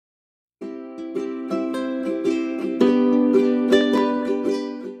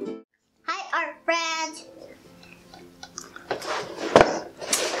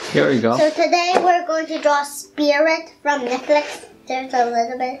Here we go. So today we're going to draw Spirit from Netflix. There's a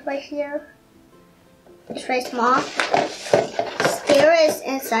little bit right here. It's very small. Spirit is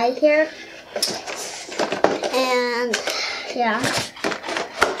inside here. And yeah.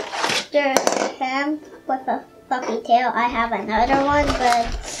 There's him with a fluffy tail. I have another one,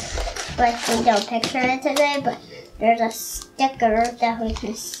 but we don't picture it today. But there's a sticker that we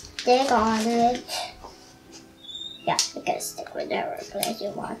can stick on it. Yeah, you can stick whatever place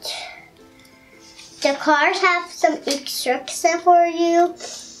you want. The cars have some instructions for you,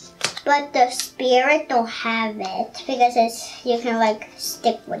 but the Spirit don't have it because you can like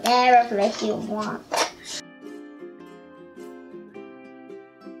stick whatever place you want.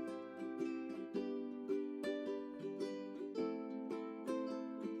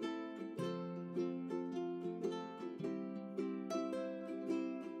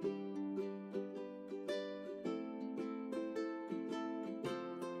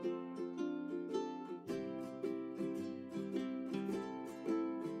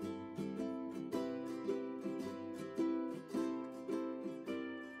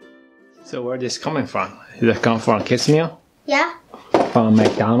 So where this coming from? Is it coming from Kids Meal? Yeah. From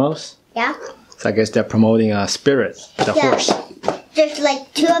McDonald's? Yeah. So I guess they're promoting Spirit, the horse. There's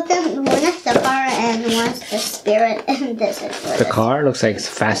like two of them. One is the car and one's the Spirit, and this is for The car looks like it's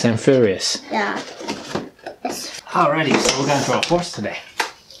Fast and Furious. Yeah. Alrighty, so we're gonna draw a horse today.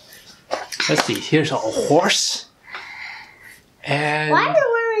 Let's see, here's a horse. And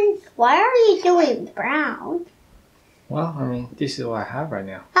Why are you doing brown? well, I mean, this is what I have right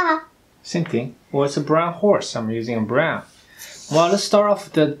now. Uh-huh. Same thing. Well, it's a brown horse. I'm using a brown. Well, let's start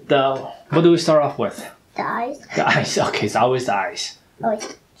off the what do we start off with? The eyes. The eyes. Okay, it's always the eyes. Oh,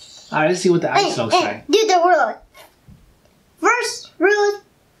 Alright, let's see what the eyes looks like. Do the rule. First rule,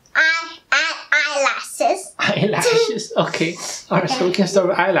 eyelashes. Eyelashes. Okay. Alright, so we can start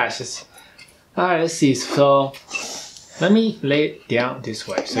with eyelashes. Alright, let's see. So let me lay it down this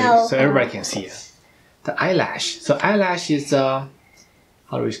way so everybody can see it. The eyelash. So eyelash is how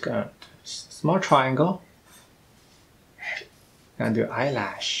do we go? Small triangle. Gonna do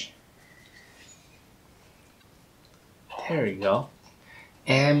eyelash. There we go.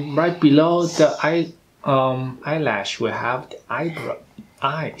 And right below the eyelash, we have the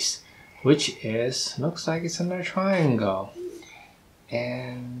eyes, which looks like it's another triangle.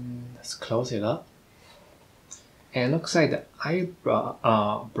 And let's close it up. And it looks like the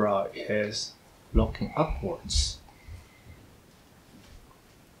eyebrow is looking upwards.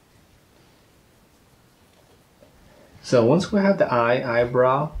 So once we have the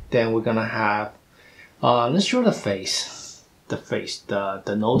eyebrow, then we're gonna have let's draw the face,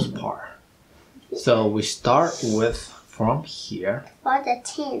 the nose part. So we start with from here. For the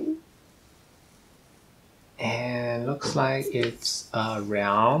chin. And looks like it's a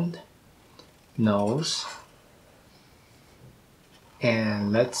round nose.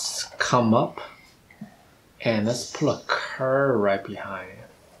 And let's come up and let's put a curve right behind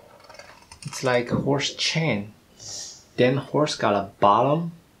it. It's like a horse chin. Then horse got a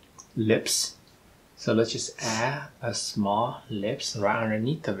bottom lips. So let's just add a small lips right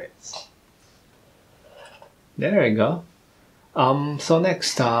underneath of it. There we go. So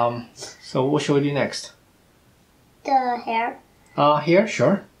next, so what should we do next? The hair. Here,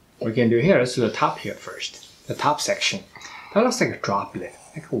 sure. We can do here. Let's do the top here first. The top section. That looks like a droplet,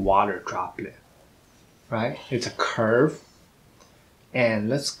 like a water droplet, right? It's a curve. And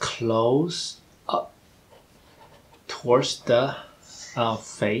let's close up towards the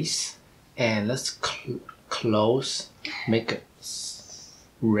face. And let's close, make it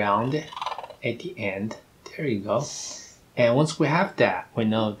round at the end. There you go. And once we have that, we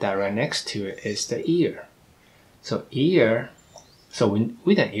know that right next to it is the ear. So ear, so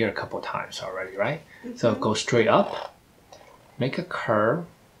we done ear a couple times already, right? Mm-hmm. So go straight up, make a curve,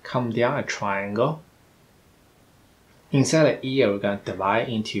 come down a triangle. Inside the ear, we're gonna divide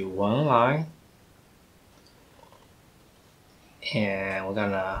into one line. And we're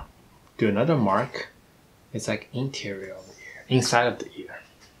gonna do another mark. It's like interior of the ear, inside of the ear.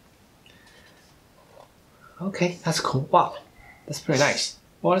 Okay, that's cool. Wow, that's pretty nice.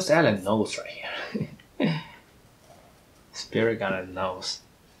 Well, let's add a nose right here. Spirit got a nose.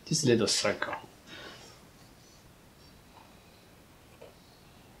 Just a little circle.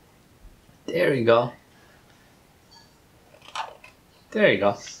 There you go. There you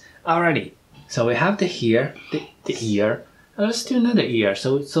go. Alrighty. So we have the ear. Let's do another ear.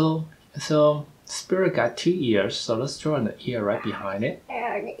 So Spirit got two ears. So let's draw an ear right behind it.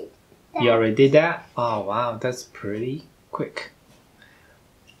 You already did that? Oh wow, that's pretty quick.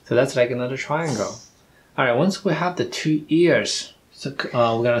 So that's like another triangle. Alright, once we have the two ears, So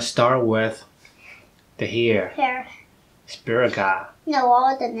we're gonna start with the hair. Hair. Spiraga. No,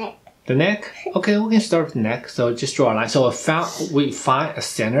 all the neck. The neck? Okay, we can start with the neck. So just draw a line. So we find a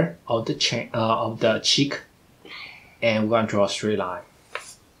center of the cheek, and we're gonna draw a straight line.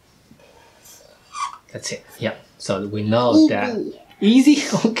 That's it. Yeah. So we know Easy. that.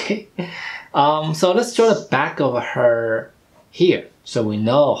 Easy? Okay. So let's draw the back of her here, so we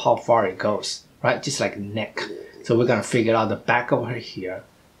know how far it goes, right? Just like neck. So we're gonna figure out the back of her here.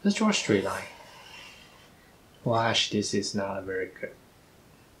 Let's draw a straight line. Wash, this is not very good.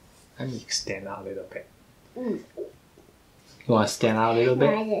 Let me extend out a little bit. You want to stand out a little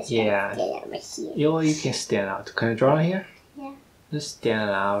bit? Yeah. You can stand out. Can I draw it here? Yeah. Let's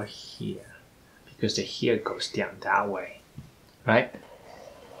stand out here. Because the hair goes down that way. Right?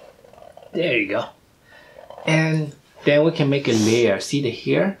 There you go. And then we can make a layer. See the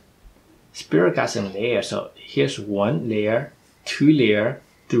hair? Spirit got some layers. So here's 1 layer, 2 layer,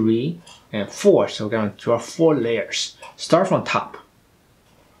 3, and 4. So we're going to draw 4 layers. Start from top.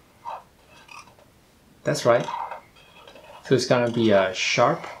 That's right. So it's gonna be a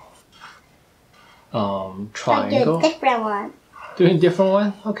sharp triangle. I do a different one. Doing different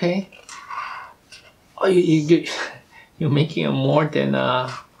one? Okay. Oh, you're making it more than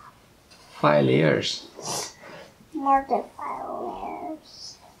 5 layers. More than 5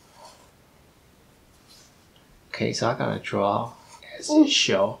 layers. Okay, so I'm gonna draw as it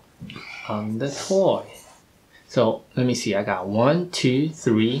show on the toy. So let me see. I got 1, 2,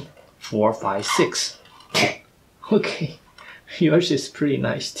 3, 4, 5, 6. Okay, yours is pretty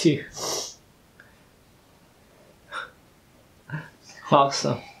nice too.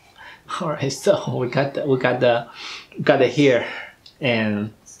 Awesome. All right, so we got the hair,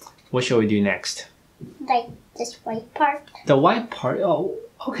 and what shall we do next? Like this white part. The white part. Oh,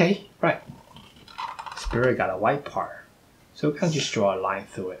 okay, right. Spirit got a white part, so we can just draw a line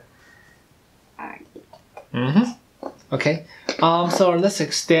through it. Okay. So let's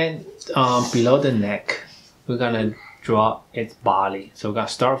extend below the neck. We're gonna draw its body. So we're gonna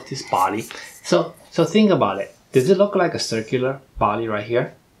start with this body. So think about it. Does it look like a circular body right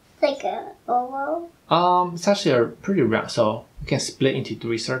here? Like a oval? It's actually a pretty round. So we can split into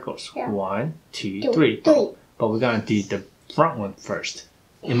 3 circles. Yeah. 1, 2, 3. But we're gonna do the front one first.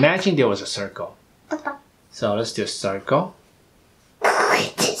 Imagine there was a circle. So let's do a circle.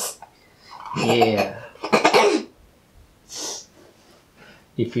 Yeah.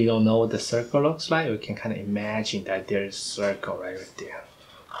 If you don't know what the circle looks like, you can kind of imagine that there's a circle right there.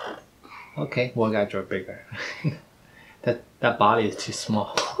 Okay, well, I gotta draw bigger. that body is too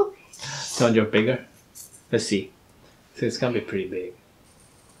small. Do you want to draw bigger? Let's see. So it's gonna be pretty big.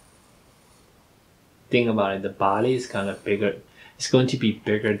 Think about it. The body is kind of bigger. It's going to be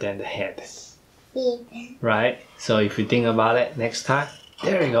bigger than the head. Right? So if you think about it next time,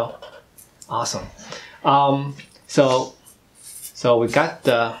 there you go. Awesome. So we got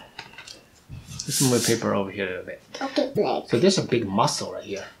the. Let's move the paper over here a little bit. Okay, black. So there's a big muscle right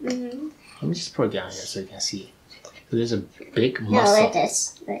here. Let me just put it down here so you can see. So there's a big muscle. No, like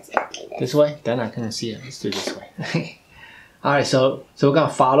this. This way? Then I can see it. Let's do it this way. Alright, so we're gonna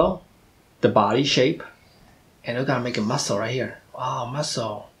follow the body shape, and we're gonna make a muscle right here. Wow,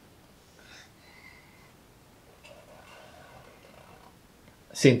 muscle.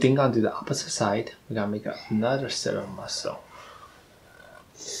 Same thing on to the opposite side. We're gonna make another set of muscle.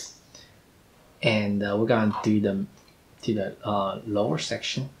 And we're gonna do the lower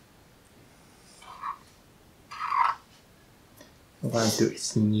section. We're gonna do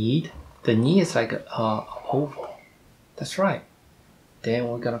its knee. The knee is like a oval. That's right. Then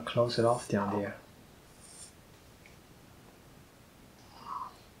we're gonna close it off down there.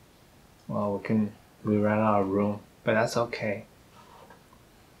 Well, we ran out of room, but that's okay.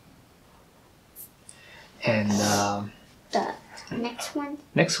 And The next one.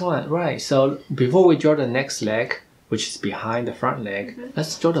 next one, right? So before we draw the next leg, which is behind the front leg,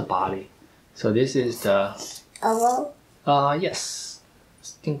 let's draw the body. So this is the Oval. yes.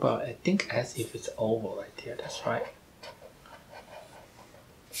 Let's think about it. I think as if it's oval right there. That's right.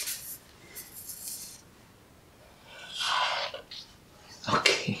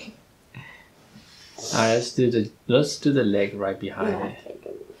 Okay. Alright, let's do the leg right behind it.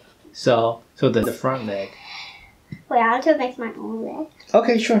 So the front leg. Wait, I want to make my own leg.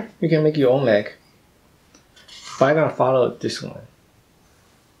 Okay, sure. You can make your own leg. But I'm gonna follow this one.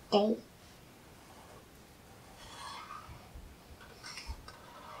 Okay.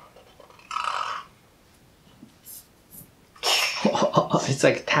 It's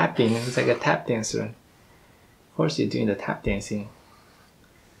like tapping. It's like a tap dancer. Of course, you're doing the tap dancing.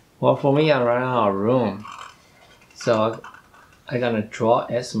 Well, for me, I'm running out of room, so I'm gonna draw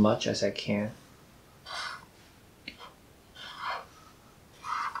as much as I can.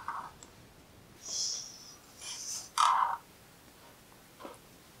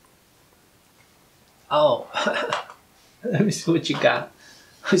 Oh, let me see what you got.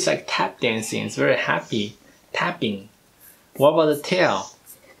 It's like tap dancing. It's very happy. Tapping. What about the tail?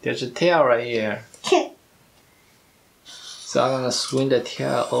 There's a tail right here. So I'm gonna swing the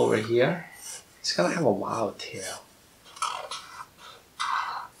tail over here. It's gonna have a wild tail.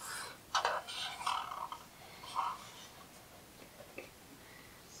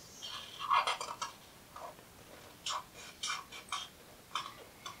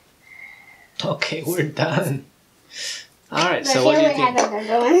 Okay, we're done. Alright, so what do you think?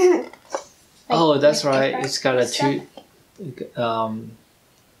 Like, Oh, that's right. It's got a two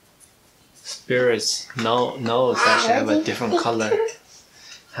spirits. No, it's actually have a different color.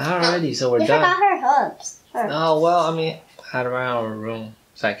 Alrighty, so we're you done. forgot her hooves. Oh, well, I mean, I don't have a room,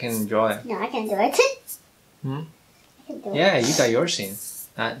 so I can enjoy it. No, I can do it. Hmm? I can do it. Yeah, you got yours in.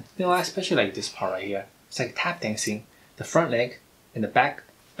 You know, I especially like this part right here. It's like tap dancing. The front leg and the back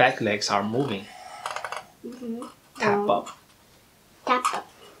legs are moving. Tap up. Tap up.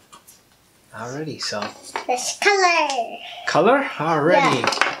 Alrighty, so. This color. Color? Already.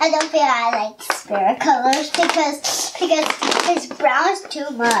 Yeah, I don't feel I like spirit colors because brown is too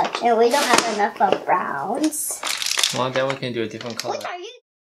much and we don't have enough of browns. Well, then we can do a different color. What are you?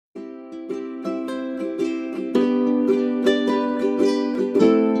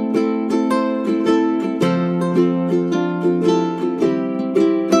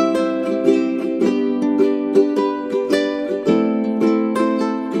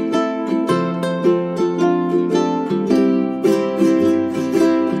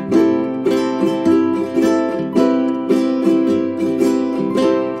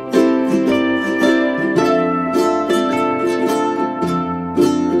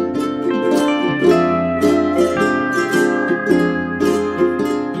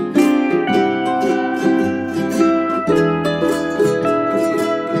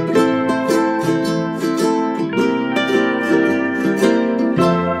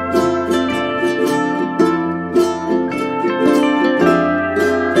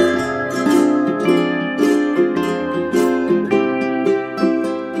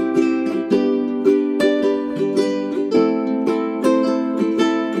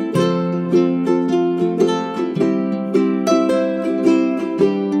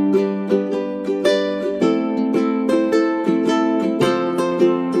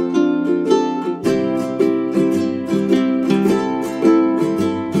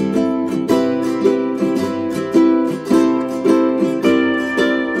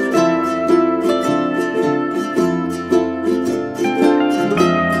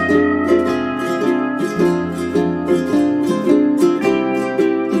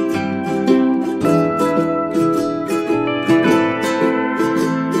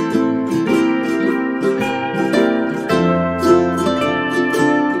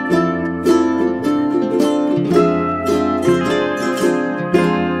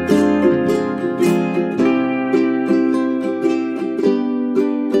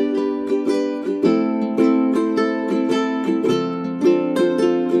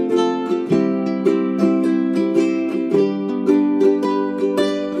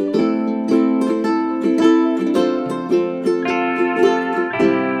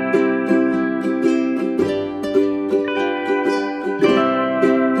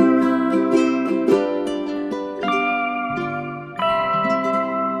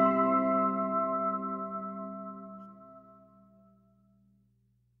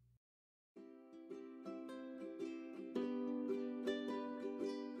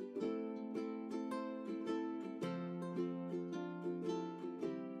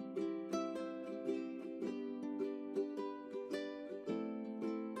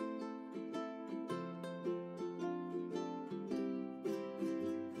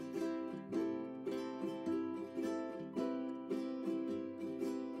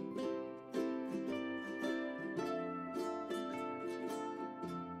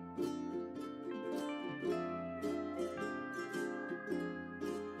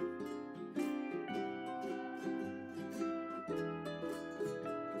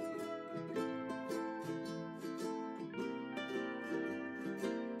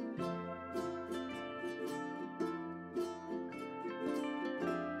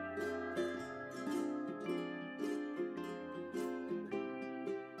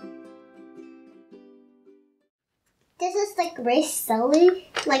 This is like very silly,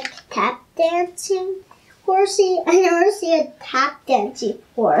 like tap dancing horsey. I never see a tap dancing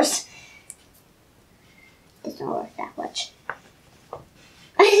horse. Doesn't work that much.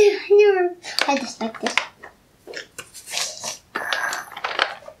 I just like this.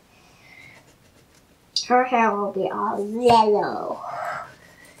 Her hair will be all yellow.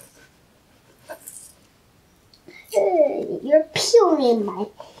 You're peeling my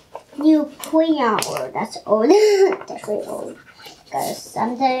new flower. That's old. That's really old. Because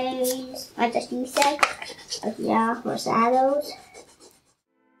some days I just use it. But yeah, for shadows.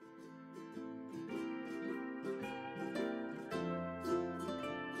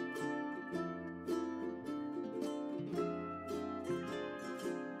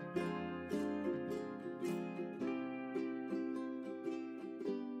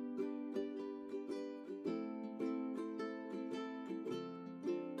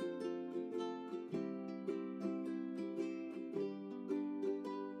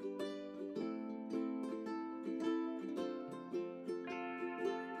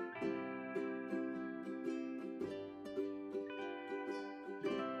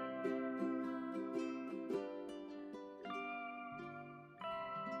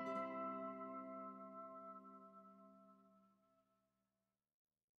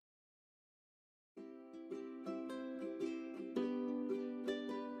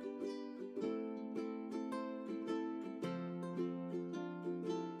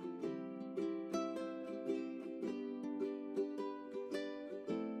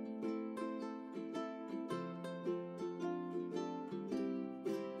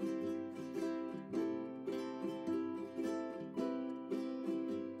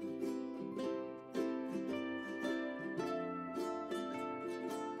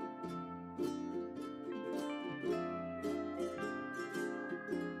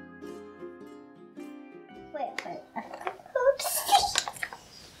 Wait. Oops.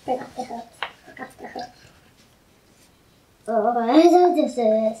 Forgot the hoops. Oh, I know this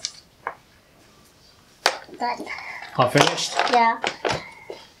is. Done. All finished? Yeah.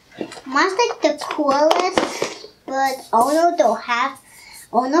 Mine's like the coolest, but Ono don't have.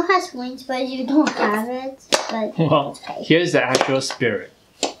 Ono has wings, but you don't have it. But Well, okay. here's the actual spirit.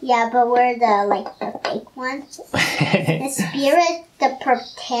 Yeah, but we're the fake ones. The spirit, the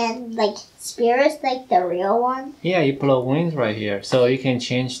pretend, spirit's like the real one. Yeah, you put a wings right here, so you can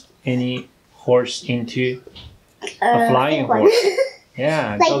change any horse into a flying fake one. horse.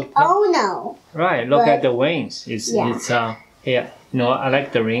 Yeah. Like Ono. Right. Look but- at the wings. It's yeah. I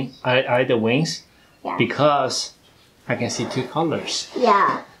like the ring. I like the wings Yeah. because I can see two colors.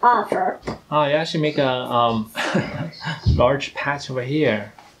 Yeah, offer. Oh, you actually make a large patch over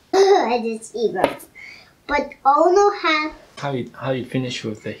here. I just even. But Ono has. How you finish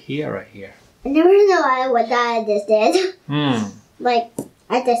with the hair right here? I never know what I just did. Hmm.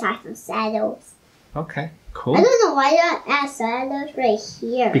 I just had some shadows. Okay. Cool. I don't know why I add shadows right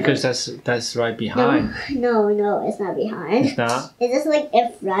here. Because that's right behind. No, it's not behind. It's not? It's just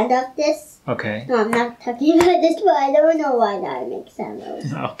in front of this. Okay. No, I'm not talking about this, but I don't know why that makes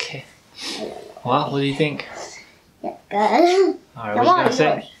shadows. Okay. Well, what do you think? Yeah, good. Alright, what you gonna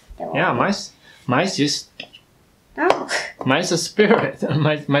say? yours. Go Yeah, on. mine's just No. mine's a spirit.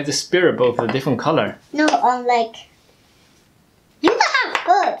 mine's a spirit, both a different color. No, you don't have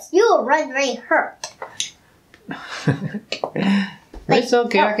hooves. You will run very hurt. It's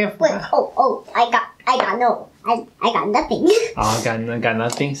okay. I can. Wait. Oh! I got nothing. Oh, got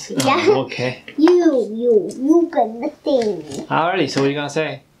nothing. Yeah. Okay. You got nothing. Alrighty. So what are you gonna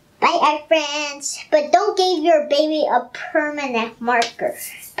say? Bye, our friends. But don't give your baby a permanent marker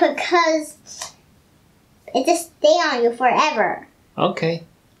because it just stay on you forever. Okay.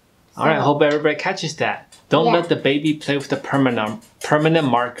 Alright. Hope everybody catches that. Don't Yeah. let the baby play with the permanent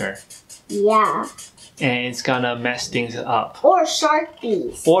marker, Yeah. and it's gonna mess things up. Or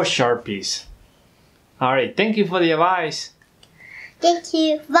Sharpies. Or Sharpies. Alright. Thank you for the advice. Thank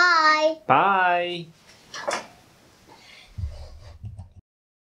you. Bye. Bye.